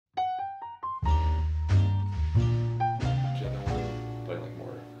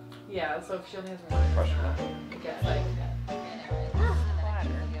Yeah, so if she only has one brush get like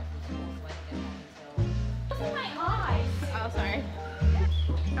my eyes. Oh, sorry.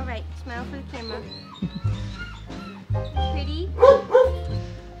 Alright, smile for the camera. Pretty?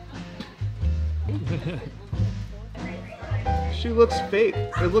 She looks fake.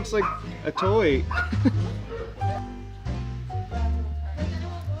 It looks like a toy.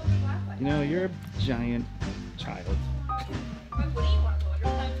 You know, you're a giant child.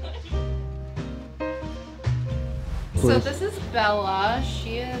 So this is Bella.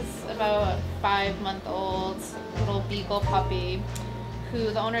 She is about a 5-month-old little Beagle puppy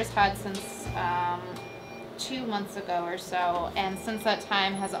who the owner's had since 2 months ago or so, and since that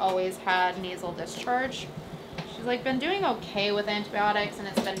time has always had nasal discharge. She's like been doing okay with antibiotics and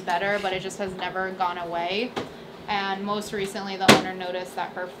it's been better, but it just has never gone away. And most recently the owner noticed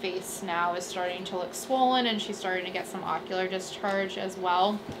that her face now is starting to look swollen and she's starting to get some ocular discharge as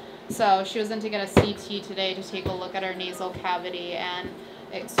well. So she was in to get a CT today to take a look at her nasal cavity, and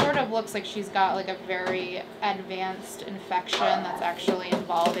it sort of looks like she's got like a very advanced infection that's actually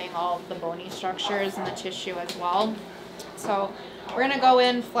involving all of the bony structures and the tissue as well. So we're gonna go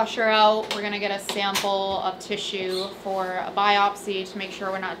in, flush her out. We're gonna get a sample of tissue for a biopsy to make sure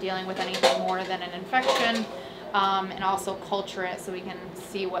we're not dealing with anything more than an infection, and also culture it so we can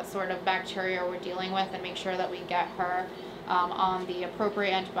see what sort of bacteria we're dealing with and make sure that we get her on the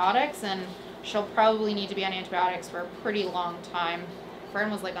appropriate antibiotics. And she'll probably need to be on antibiotics for a pretty long time. Fern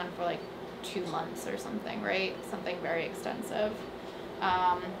was like on for like 2 months or something, right? Something very extensive.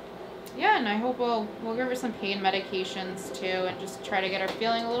 Yeah, and I hope we'll give her some pain medications too and just try to get her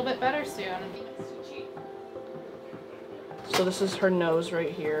feeling a little bit better soon. So this is her nose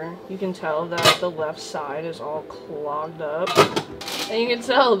right here. You can tell that the left side is all clogged up. And you can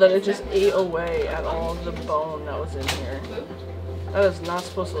tell that it just ate away at all of the bone that was in here. That is not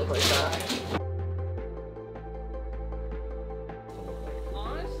supposed to look like that.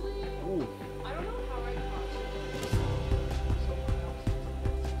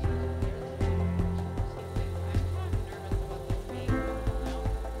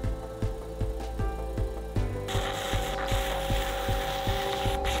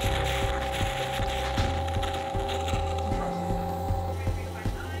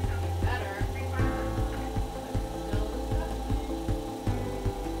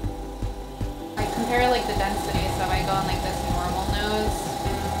 Compare like the density, so if I go on like this normal nose,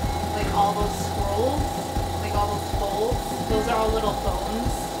 like all those swirls, like all those folds, those are all little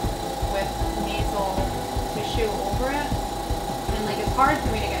bones with nasal tissue over it, and like it's hard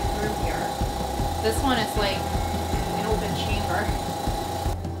for me to get through here. This one is like an open chamber.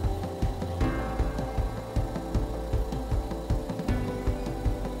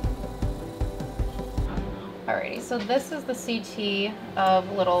 Alrighty, so this is the CT of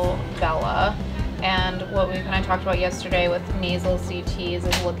little Bella. And what we kind of talked about yesterday with nasal CTs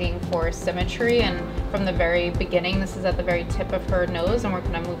is looking for symmetry, and from the very beginning, this is at the very tip of her nose and we're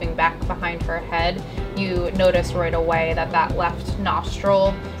kind of moving back behind her head. You notice right away that that left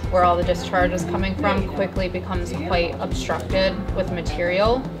nostril, where all the discharge is coming from, quickly becomes quite obstructed with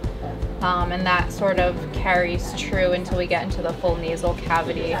material. And that sort of carries true until we get into the full nasal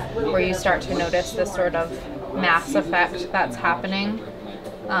cavity, where you start to notice this sort of mass effect that's happening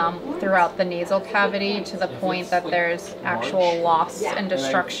throughout the nasal cavity, to the point that there's actual loss and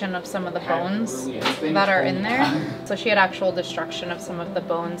destruction of some of the bones that are in there. So she had actual destruction of some of the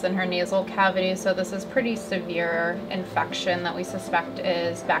bones in her nasal cavity. So this is pretty severe infection that we suspect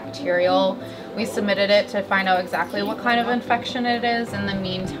is bacterial. We submitted it to find out exactly what kind of infection it is. In the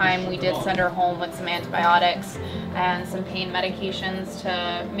meantime, we did send her home with some antibiotics and some pain medications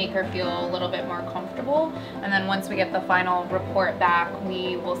to make her feel a little bit more comfortable. And then once we get the final report back,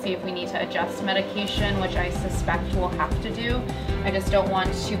 we will see if we need to adjust medication, which I suspect we'll have to do. I just don't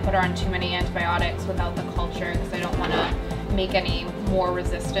want to put her on too many antibiotics without the culture, because I don't want to make any more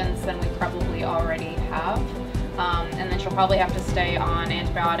resistance than we probably already have. And then she'll probably have to stay on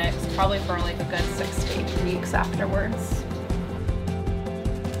antibiotics probably for like a good 6 to 8 weeks afterwards.